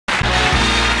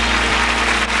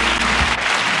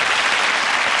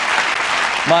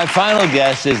My final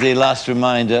guest is the last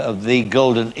reminder of the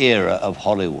golden era of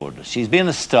Hollywood. She's been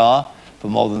a star for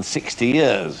more than 60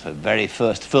 years. Her very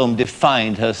first film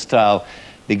defined her style,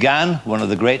 began one of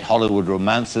the great Hollywood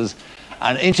romances,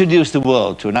 and introduced the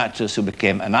world to an actress who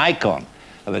became an icon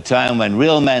of a time when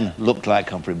real men looked like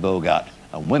Humphrey Bogart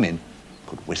and women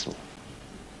could whistle.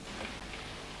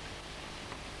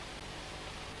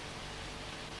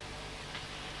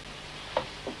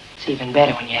 It's even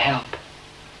better when you help.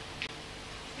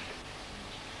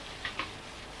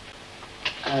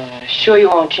 Sure you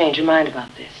won't change your mind about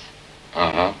this?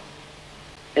 Uh-huh.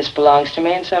 This belongs to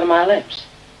me and so do my lips.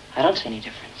 I don't see any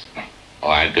difference. Oh,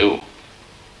 I do.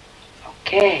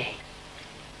 Okay.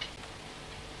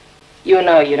 You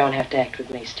know you don't have to act with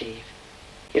me, Steve.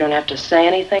 You don't have to say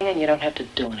anything and you don't have to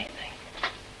do anything.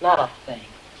 Not a thing.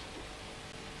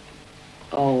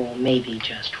 Oh, maybe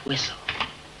just whistle.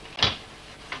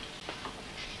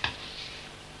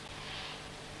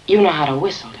 You know how to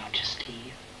whistle, don't you, Steve?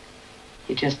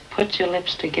 You just put your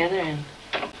lips together and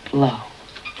blow.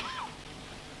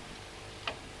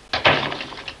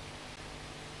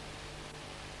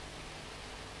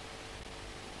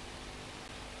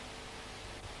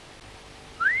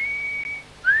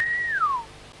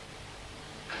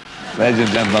 Ladies and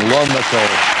gentlemen, Lord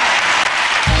Bacall.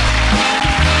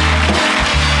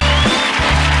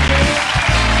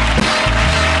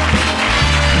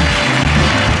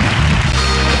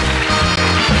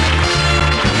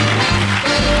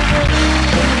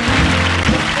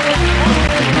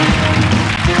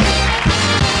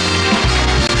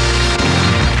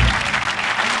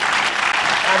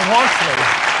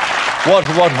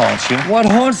 What haunts you? What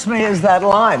haunts me is that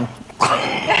line.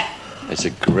 It's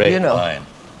a great line.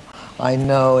 I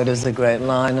know it is a great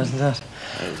line, isn't it?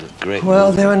 It is a great Well,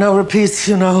 movie. there were no repeats,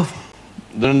 you know.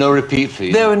 There are no repeat for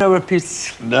you? There were no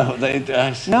repeats. No,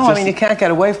 I mean, you can't get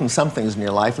away from some things in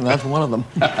your life, and that's one of them.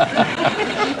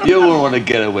 You won't want to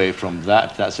get away from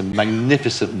that. That's a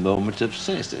magnificent moment of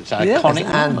sin. It's an iconic moment.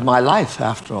 And my life,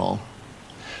 after all.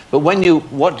 But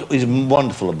what is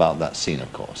wonderful about that scene,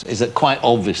 of course, is that quite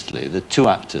obviously the two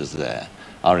actors there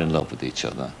are in love with each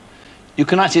other. You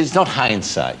can actually, it's not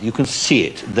hindsight, you can see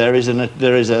it. There's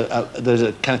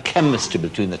a kind of chemistry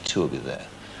between the two of you there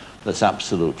that's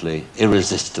absolutely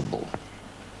irresistible.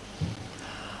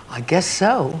 I guess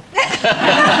so.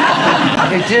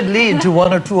 It did lead to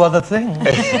one or two other things.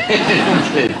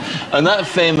 And that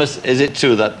famous, is it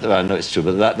true that, I know it's true,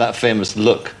 but that famous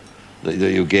look that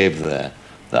you gave there,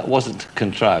 that wasn't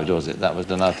contrived, was it? That was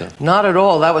done out of... Not at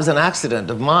all. That was an accident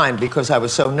of mine because I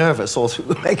was so nervous all through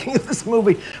the making of this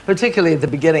movie, particularly at the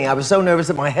beginning. I was so nervous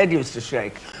that my head used to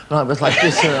shake. And I was like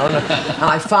this, you know. And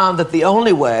I found that the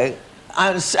only way,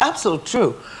 and it's absolutely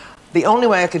true, the only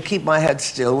way I could keep my head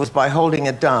still was by holding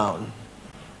it down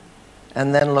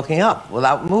and then looking up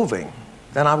without moving.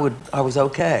 Then I was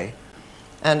okay.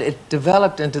 And it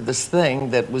developed into this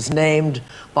thing that was named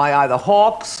by either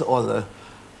Hawks or the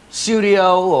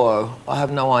studio, or I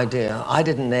have no idea. I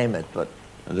didn't name it, but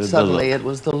suddenly it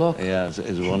was the look. Yeah, it's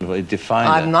wonderful. It defined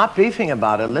I'm it. not beefing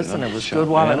about it. Listen, it was good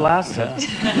while it lasted.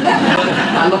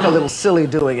 I look a little silly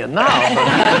doing it now.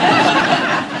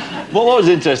 Well, what was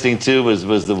interesting too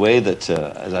was the way that,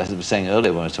 as I was saying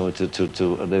earlier when I was talking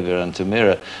to Olivia and to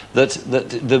Mira, that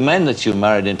the men that you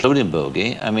married, including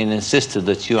Bogey, I mean, insisted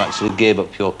that you actually gave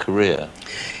up your career.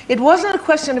 It wasn't a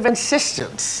question of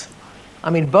insistence. I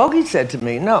mean, Bogey said to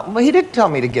me, no, well, he didn't tell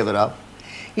me to give it up.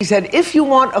 He said, if you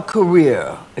want a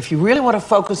career, if you really want to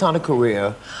focus on a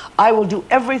career, I will do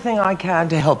everything I can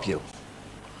to help you.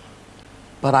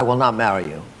 But I will not marry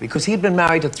you. Because he'd been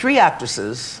married to 3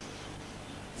 actresses,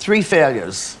 3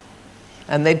 failures,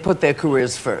 and they'd put their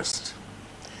careers first.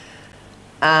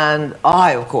 And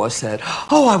I, of course, said,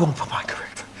 oh, I won't put my career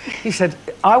first. He said,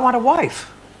 I want a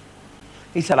wife.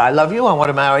 He said, I love you, I want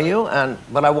to marry you,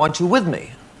 but I want you with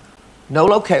me. No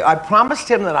location. I promised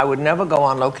him that I would never go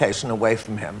on location away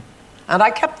from him. And I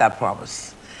kept that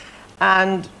promise.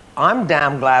 And I'm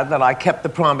damn glad that I kept the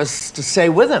promise to stay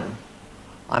with him.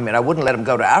 I mean, I wouldn't let him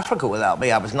go to Africa without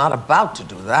me. I was not about to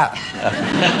do that.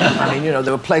 I mean, you know,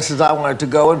 there were places I wanted to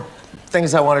go and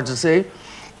things I wanted to see.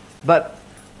 But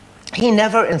he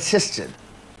never insisted.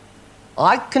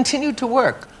 I continued to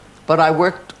work, but I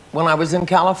worked when I was in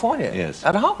California,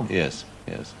 at home. Yes.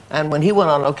 Yes. And when he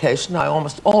went on location, I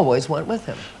almost always went with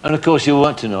him. And of course, you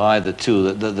weren't to know either,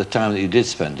 too, that the time that you did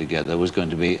spend together was going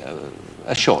to be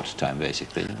a short time,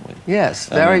 basically. Yes,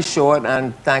 very short,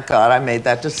 and thank God I made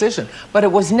that decision. But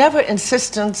it was never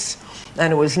insistence,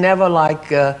 and it was never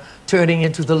like turning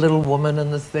into the little woman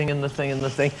and the thing and the thing and the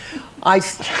thing.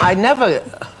 I never...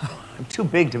 I'm too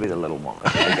big to be the little woman.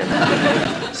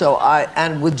 So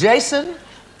and with Jason,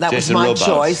 That Jason was my Robards.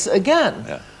 choice again.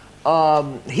 Yeah.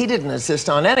 He didn't insist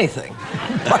on anything,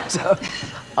 but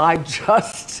I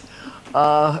just,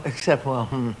 except, well,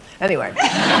 anyway.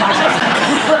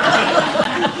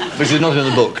 Which is not in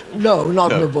the book. No,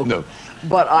 not in No, the book. no.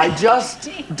 But I just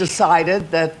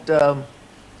decided that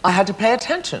I had to pay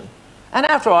attention. And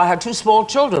after all, I had 2 small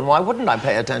children. Why wouldn't I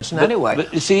pay attention anyway?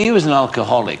 But you see, he was an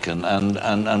alcoholic,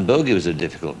 and Bogey was a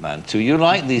difficult man too. You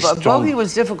like these But strong... Bogey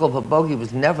was difficult, but Bogey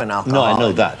was never an No, alcoholic. I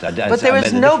know that. But there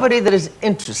is nobody that is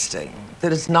interesting,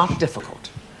 that is not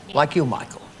difficult, like you,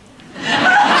 Michael.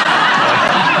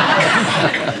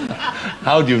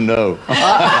 How do you know?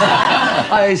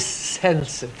 I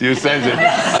sense it. You sense it,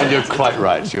 and you're quite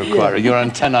right. You're quite right. Your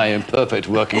antennae in perfect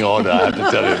working order, I have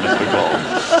to tell you, Mr. Bacall.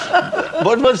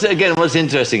 But what's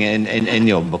interesting in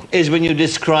your book is when you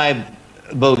describe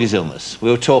Bogey's illness.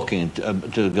 We were talking to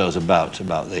the girls about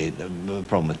the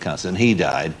problem with cancer, and he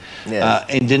died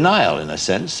in denial, in a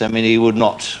sense. I mean, he would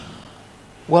not.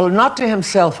 Well, not to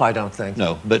himself, I don't think.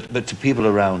 No, but to people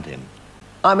around him.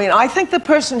 I mean, I think the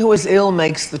person who is ill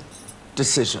makes the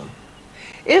decision.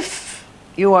 If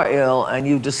you are ill and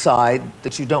you decide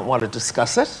that you don't want to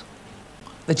discuss it,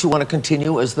 that you want to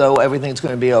continue as though everything's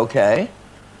going to be okay,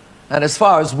 and as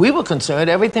far as we were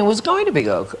concerned, everything was going to be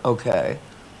okay,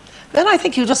 then I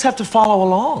think you just have to follow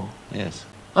along. Yes.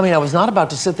 I mean, I was not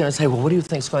about to sit there and say, well, what do you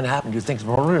think is going to happen? Do you think, you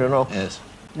know? Yes.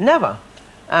 Never.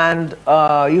 And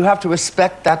you have to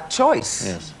respect that choice.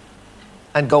 Yes.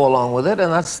 And go along with it, and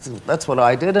that's what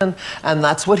I did, and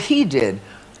that's what he did.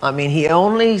 I mean, he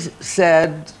only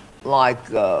said,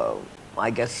 like, I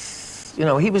guess, you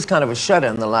know, he was kind of a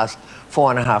shut-in the last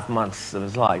 4.5 months of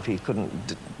his life. He couldn't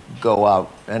go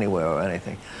out anywhere or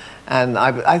anything. And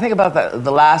I think about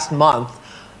the last month,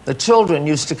 the children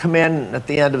used to come in at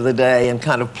the end of the day and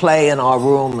kind of play in our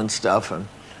room and stuff,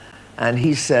 and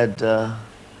he said,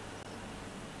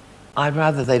 I'd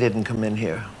rather they didn't come in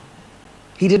here.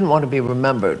 He didn't want to be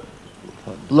remembered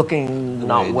looking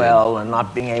not well and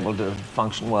not being able to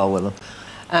function well with them.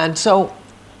 And so,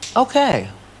 okay.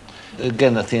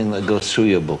 Again, the thing that goes through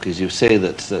your book is you say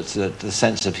that the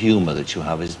sense of humor that you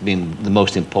have has been the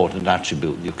most important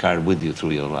attribute you've carried with you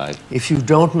through your life. If you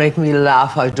don't make me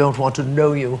laugh, I don't want to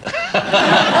know you.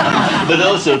 But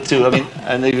also, too, I mean,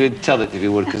 and if you'd tell it if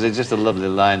you would, because it's just a lovely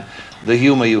line, the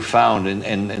humor you found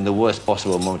in the worst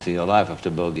possible moment in your life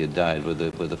after Bogey had died with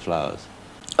the flowers.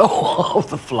 Oh,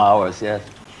 the flowers, yes.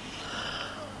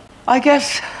 I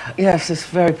guess, yes, it's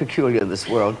very peculiar, this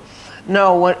world.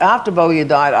 No, after Bogey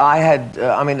died, I had,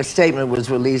 I mean, a statement was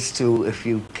released to, if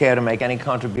you care to make any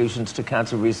contributions to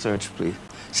cancer research, please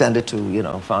send it to, you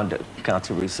know, Fund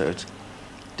Cancer Research.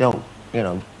 Don't, you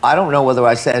know, I don't know whether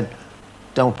I said,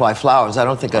 don't buy flowers. I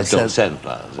don't think I said. Don't send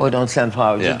flowers. Or don't send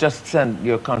flowers. Yeah. You just send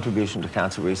your contribution to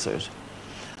cancer research.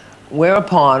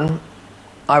 Whereupon,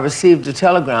 I received a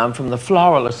telegram from the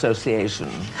Floral Association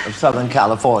of Southern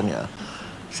California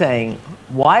saying,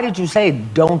 why did you say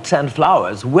don't send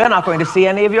flowers? We're not going to see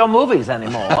any of your movies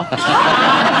anymore.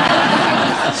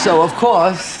 So, of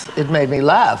course, it made me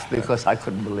laugh because I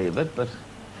couldn't believe it. But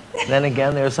then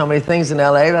again, there are so many things in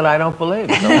LA that I don't believe.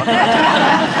 So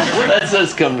well,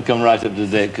 let's come right up to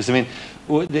date, because, I mean,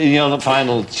 in your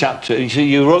final chapter,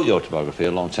 you wrote your autobiography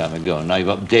a long time ago, and now you've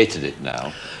updated it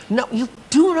now. No, you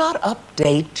do not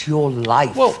update your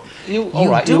life. Well, you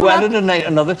added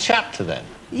another chapter then.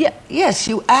 Yeah, yes,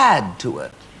 you add to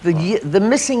it. The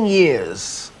missing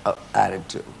years are added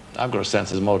to. I've got a sense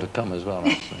there's more to come as well,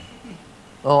 actually.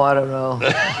 Oh, I don't know.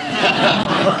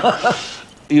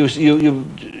 You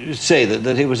say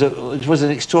that it was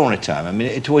an extraordinary time. I mean,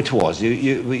 it was.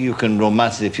 You can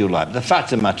romance it if you like. The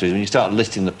fact of the matter is, when you start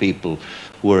listing the people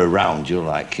who were around you,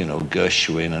 like, you know,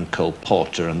 Gershwin and Cole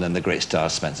Porter, and then the great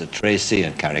stars Spencer Tracy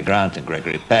and Cary Grant and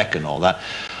Gregory Peck and all that,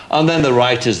 and then the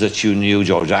writers that you knew,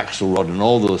 George Axelrod and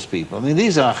all those people. I mean,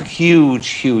 these are huge,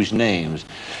 huge names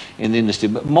in the industry.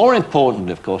 But more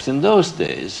importantly, of course, in those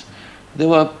days, they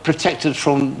were protected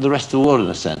from the rest of the world, in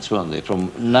a sense, weren't they?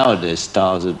 From nowadays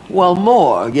stars. Well,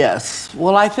 more, yes.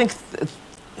 Well, I think the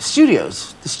studio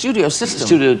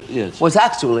system was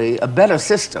actually a better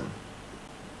system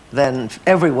than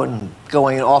everyone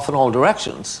going off in all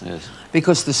directions. Yes.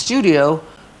 Because the studio,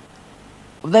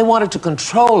 they wanted to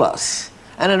control us.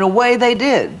 And in a way they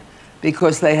did,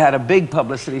 because they had a big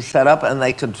publicity set up and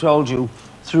they controlled you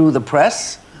through the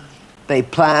press. They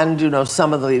planned, you know,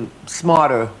 some of the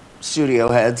smarter studio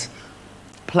heads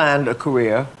planned a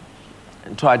career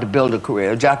and tried to build a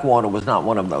career. Jack Warner was not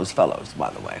one of those fellows,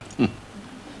 by the way.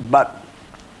 But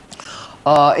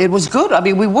it was good. I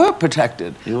mean, we were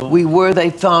protected. They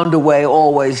found a way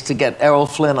always to get Errol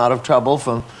Flynn out of trouble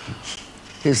from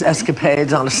his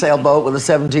escapades on a sailboat with a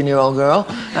 17-year-old girl,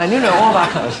 and all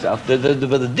that kind of stuff. But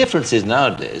the difference is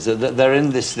nowadays that they're in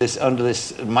this under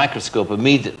this microscope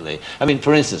immediately. I mean,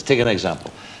 for instance, take an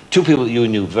example. Two people that you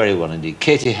knew very well indeed,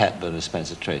 Katie Hepburn and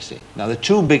Spencer Tracy. Now, the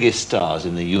two biggest stars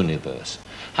in the universe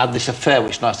had this affair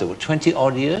which lasted,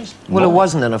 20-odd years? Well, it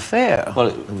wasn't an affair. Well,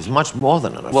 it was much more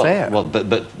than an affair. Well, but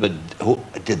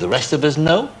did the rest of us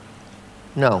know?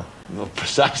 No. Well,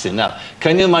 precisely. Now,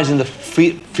 can you imagine the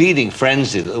feeding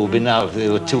frenzy that would be now if they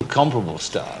were two comparable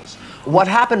stars? What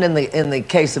happened in the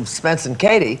case of Spence and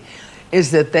Katie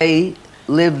is that they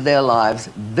lived their lives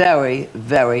very,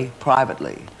 very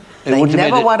privately. They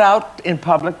never went out in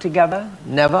public together,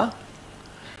 never.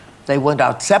 They went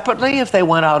out separately if they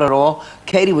went out at all.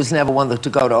 Katie was never one to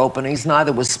go to openings,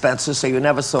 neither was Spencer, so you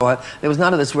never saw her. There was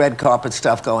none of this red carpet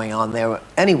stuff going on there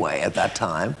anyway at that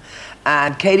time.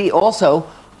 And Katie also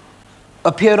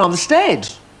appeared on the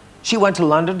stage. She went to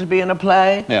London to be in a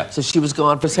play, so she was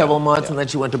gone for several months, and then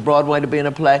she went to Broadway to be in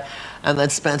a play, and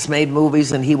then Spence made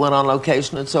movies, and he went on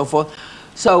location and so forth.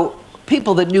 So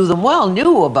people that knew them well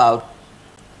knew about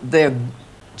their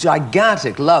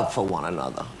gigantic love for one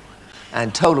another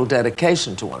and total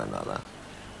dedication to one another.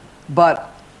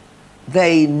 But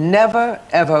they never,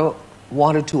 ever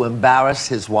wanted to embarrass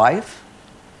his wife,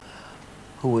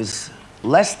 who was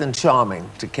less than charming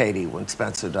to Katie when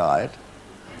Spencer died.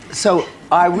 So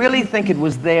I really think it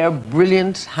was their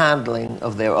brilliant handling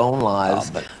of their own lives.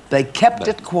 They kept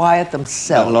it quiet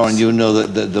themselves. Lauren, you know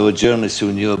that there were journalists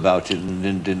who knew about it and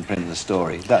didn't print the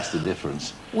story. That's the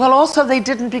difference. Well, also they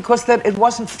didn't because it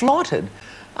wasn't flaunted.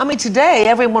 I mean, today,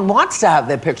 everyone wants to have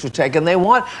their picture taken.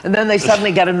 And then they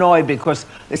suddenly get annoyed because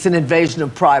it's an invasion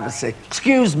of privacy.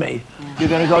 Excuse me, you're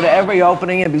going to go to every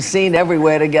opening and be seen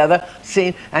everywhere together,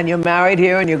 and you're married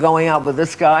here and you're going out with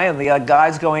this guy and the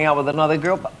guy's going out with another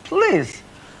girl. But please.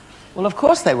 Well, of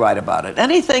course they write about it.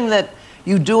 Anything that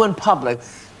you do in public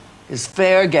is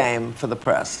fair game for the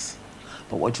press.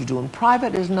 But what you do in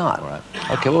private is not. Right.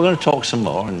 Okay, we're going to talk some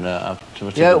more. And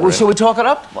should we talk it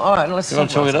up? All right, let's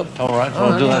talk it up. All right,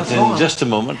 we'll do that in just a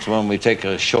moment when we take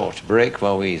a short break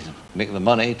while we make the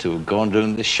money to go on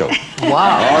doing this show.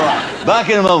 Wow. All right, back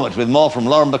in a moment with more from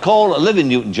Lauren Bacall, Olivia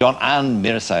Newton-John and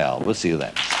Mira Sayal. We'll see you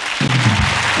then.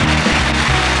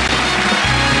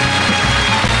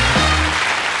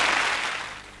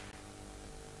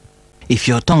 If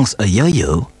your tongue's a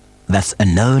yo-yo, that's a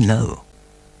no-no.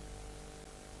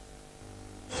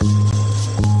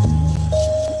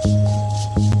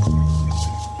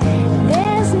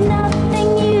 There's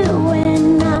nothing you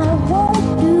and I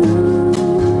won't do.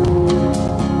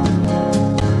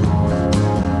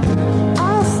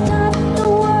 I'll stop the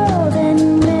world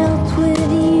and melt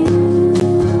with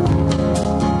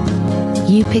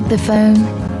you. You pick the phone,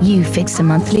 you fix a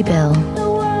monthly bill,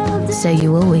 so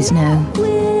you always know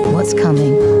what's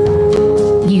coming.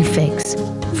 You fix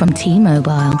from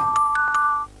T-Mobile.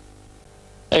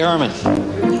 Hey, Herman,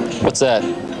 what's that?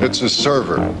 It's a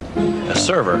server. A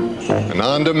server? An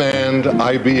on-demand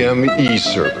IBM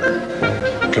e-server.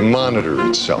 It can monitor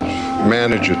itself,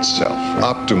 manage itself,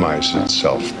 optimize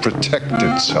itself, protect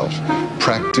itself,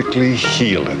 practically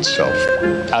heal itself.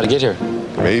 How'd it get here?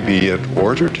 Maybe it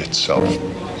ordered itself.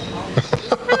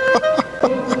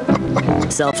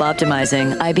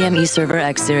 Self-optimizing IBM eServer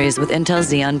X series with Intel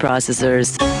Xeon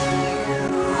processors.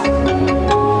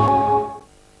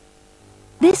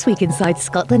 This week inside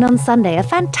Scotland on Sunday, a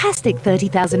fantastic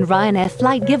 30,000 Ryanair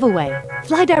flight giveaway.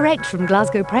 Fly direct from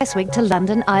Glasgow Prestwick to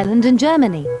London, Ireland and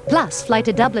Germany. Plus, fly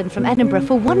to Dublin from Edinburgh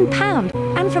for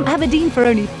 £1 and from Aberdeen for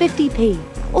only 50p.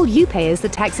 All you pay is the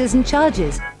taxes and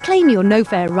charges. Claim your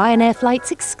no-fare Ryanair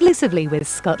flights exclusively with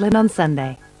Scotland on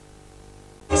Sunday.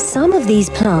 Some of these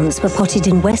plants were potted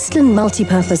in Westland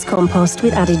multipurpose compost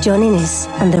with added John Innes,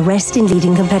 and the rest in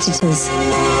leading competitors.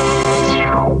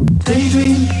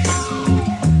 Daydream,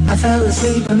 I fell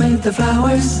asleep amid the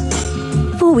flowers.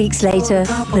 4 weeks later,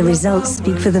 the results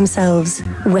speak for themselves.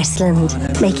 Westland,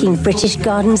 making British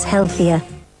gardens healthier.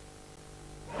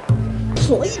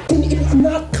 Clayton, it's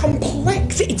not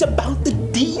complex. It's about the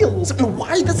deals and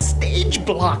why the stage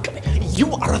block.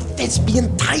 You are a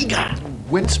thespian tiger.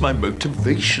 Whence my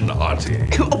motivation, Artie?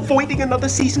 Avoiding another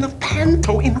season of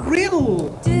Panto in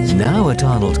Rill. Now at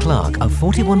Arnold Clark, a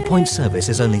 41-point service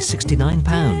is only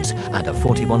 £69, and a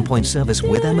 41-point service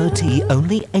with MOT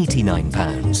only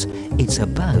 £89. It's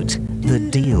about the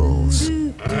deals.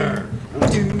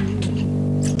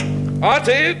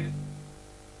 Artie!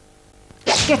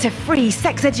 Get a free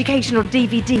sex educational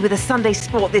DVD with a Sunday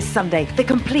Sport this Sunday. The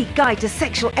complete guide to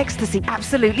sexual ecstasy,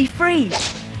 absolutely free.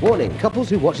 Warning, couples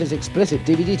who watch this explicit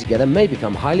DVD together may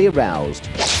become highly aroused.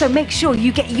 So make sure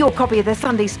you get your copy of the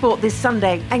Sunday Sport this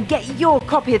Sunday and get your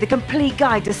copy of the complete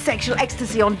guide to sexual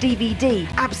ecstasy on DVD.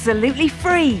 Absolutely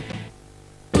free.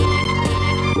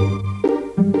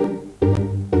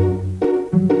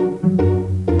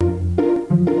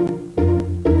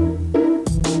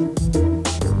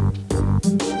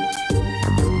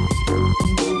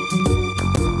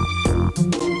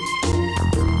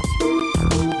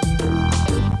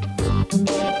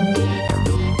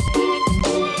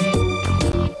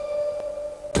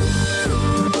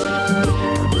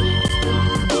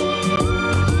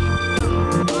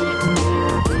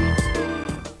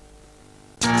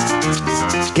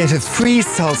 Get a free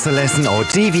salsa lesson or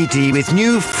DVD with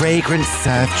new fragrant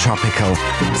Surf Tropical.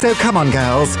 So come on,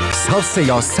 girls, salsa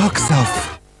your socks off.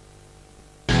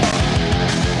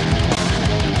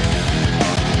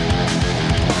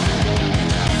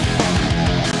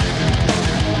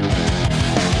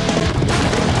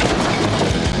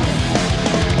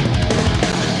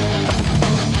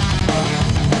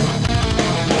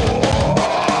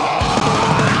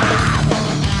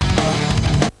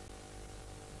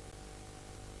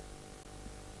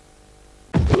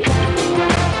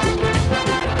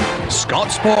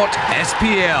 Sport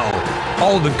SPL.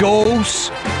 All the goals,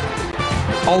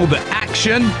 all the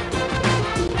action,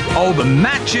 all the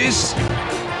matches.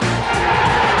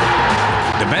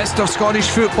 The best of Scottish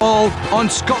football on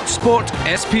Scott Sport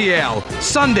SPL,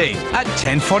 Sunday at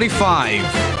 10:45.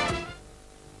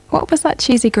 What was that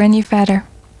cheesy grin you fed her?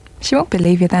 She won't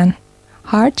believe you then.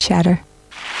 Hard cheddar.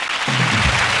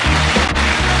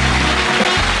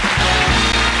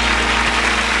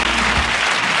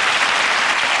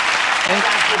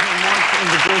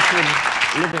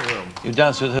 Living room. You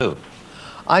danced with who?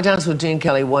 I danced with Gene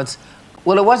Kelly once.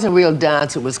 Well, it wasn't a real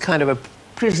dance. It was kind of a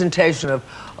presentation of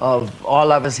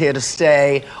All of Us Here to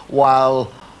Stay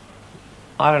while,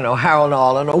 I don't know, Harold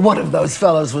Arlen or one of those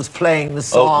fellows was playing the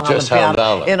song on the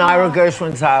piano in Ira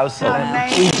Gershwin's house.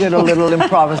 And we did a little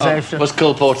improvisation. Was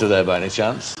Cole Porter there by any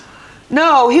chance?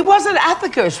 No, he wasn't at the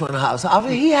Gershwin house.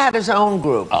 He had his own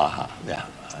group. Yeah.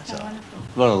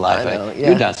 What a life, eh?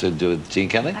 Yeah. You danced with Gene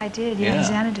Kelly? I did, yeah,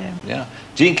 Xanadu. Yeah.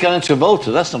 Gene Kelly and Travolta,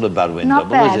 that's not a bad window, Not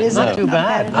bad, is it? Not too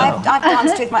bad. I've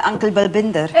danced with my uncle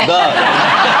Balbinder. And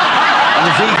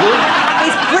is he good?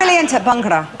 He's brilliant at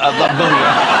Bhangra.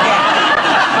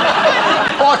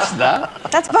 What's that?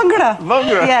 That's Bhangra.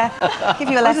 Bhangra? Yeah. Give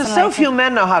you a lesson So later. few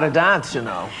men know how to dance, you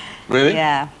know. Really?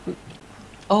 Yeah.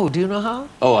 Oh, do you know how?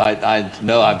 Oh, I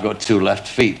know I've got 2 left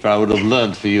feet, but I would have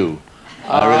learned for you.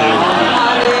 I really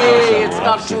honey, it's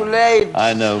not too late.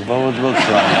 I know, but we'll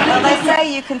try. Well, they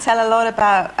say you can tell a lot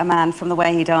about a man from the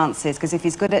way he dances, because if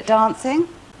he's good at dancing...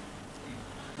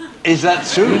 Is that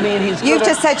true? You mean he's You've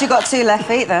just said you've got 2 left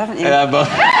feet, though, haven't you? Yeah, but...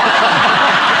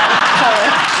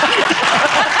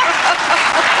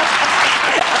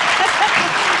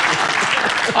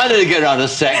 I need to get around to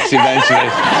sex eventually.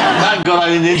 Thank God I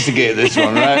didn't instigate this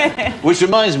one, right? Which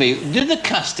reminds me, did the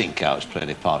casting couch play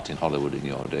any part in Hollywood in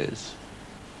your days?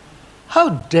 How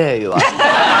dare you?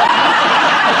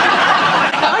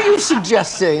 Are you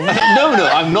suggesting? No,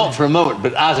 I'm not for a moment,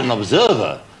 but as an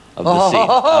observer of the scene.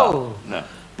 No.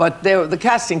 But the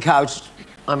casting couch,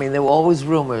 I mean, there were always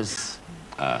rumors.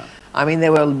 I mean,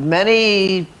 there were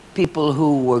many people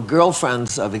who were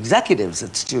girlfriends of executives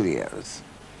at studios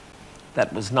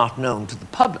that was not known to the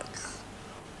public.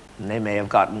 And they may have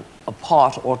gotten a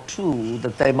part or 2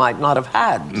 that they might not have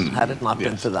had, had it not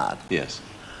been for that. Yes.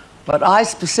 But I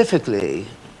specifically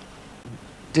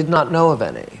did not know of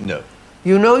any. No.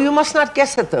 You know, you must not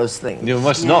guess at those things. You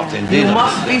must not, indeed. You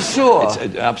must be sure.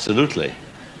 Absolutely.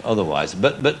 Otherwise.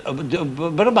 But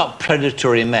about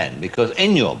predatory men, because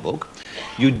in your book,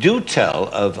 you do tell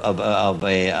of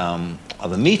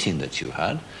a meeting that you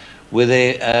had with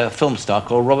a film star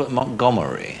called Robert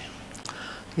Montgomery.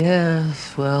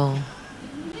 Yes, well...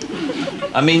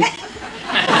 I mean,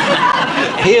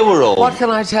 here we're all... What can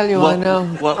I tell you? I know.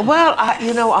 Well,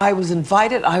 I was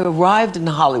invited. I arrived in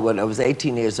Hollywood. I was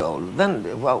 18 years old.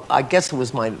 Then, well, I guess it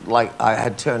was I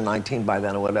had turned 19 by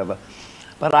then or whatever.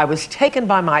 But I was taken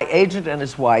by my agent and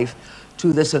his wife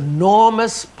to this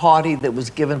enormous party that was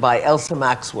given by Elsa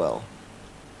Maxwell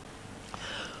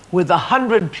with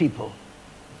 100 people.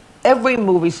 Every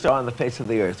movie star on the face of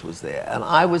the earth was there. And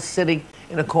I was sitting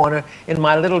in a corner in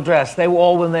my little dress. They were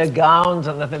all in their gowns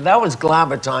and that was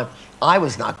glamour time. I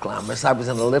was not glamorous. I was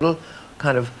in a little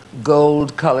kind of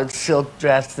gold-colored silk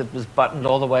dress that was buttoned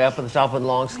all the way up at the top with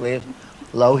long sleeves,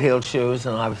 low-heeled shoes,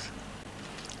 and I was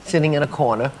sitting in a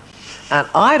corner. And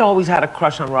I'd always had a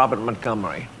crush on Robert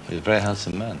Montgomery. He's a very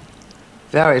handsome man.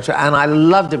 Very attractive. And I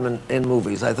loved him in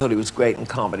movies. I thought he was great in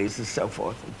comedies and so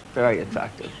forth. Very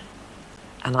attractive.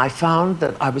 And I found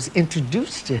that I was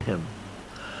introduced to him.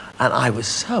 And I was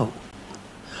so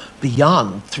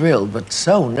beyond thrilled, but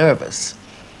so nervous.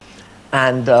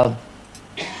 And I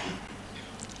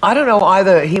don't know,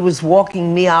 either he was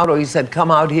walking me out or he said,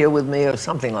 come out here with me or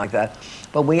something like that.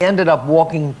 But we ended up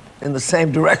walking in the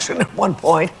same direction at one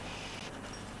point.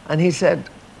 And he said,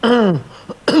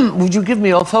 would you give me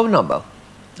your phone number?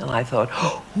 And I thought,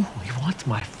 oh, he wants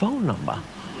my phone number.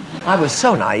 I was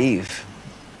so naive.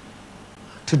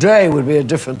 Today would be a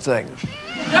different thing.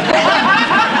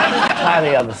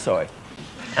 Entirely other story.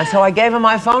 And so I gave him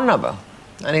my phone number.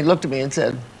 And he looked at me and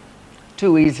said,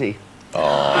 too easy.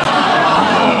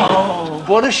 Oh,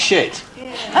 what a shit.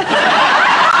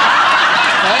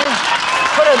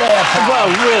 Put her there, pal. Well,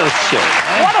 real shit.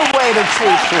 What a way to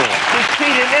treat her. To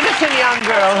treat an innocent young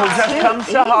girl who just comes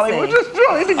to Hollywood, just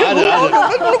trying to get along.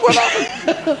 Look what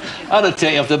happened. I'd have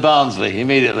taken you off to Barnsley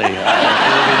immediately.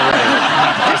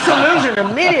 Disillusioned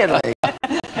immediately.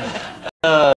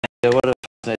 What a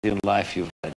fascinating life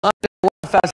you've led. What a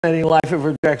fascinating life of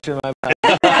rejection I've had.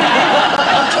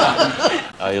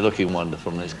 Oh, you're looking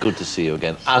wonderful, and it's good to see you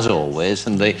again, as always.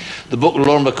 And the book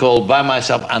Lauren Bacall, By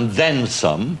Myself and Then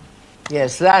Some.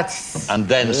 Yes, that's... And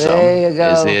then some there you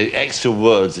go. is the extra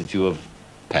words that you have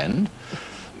penned.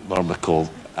 Lauren Bacall,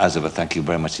 as ever, thank you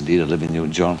very much indeed. Olivia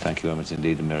Newton-John, thank you very much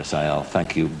indeed. And Mira Sayal,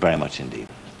 thank you very much indeed.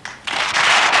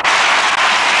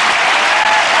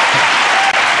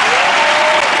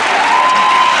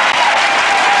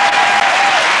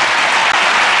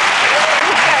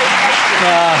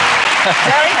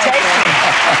 Very tasty.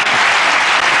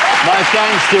 My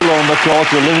thanks to Lauren Bacall,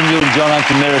 to Olivia Newton-John and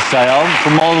to Mira Sayal.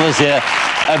 From all of us here,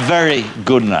 a very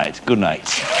good night. Good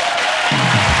night.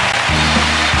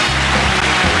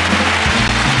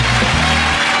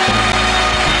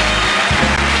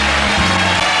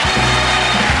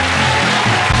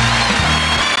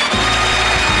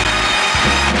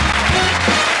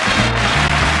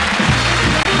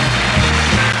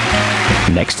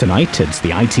 Next tonight, it's the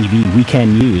ITV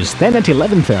Weekend News. Then at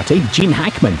 11:30, Gene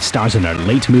Hackman stars in her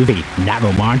late movie,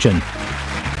 Narrow Margin.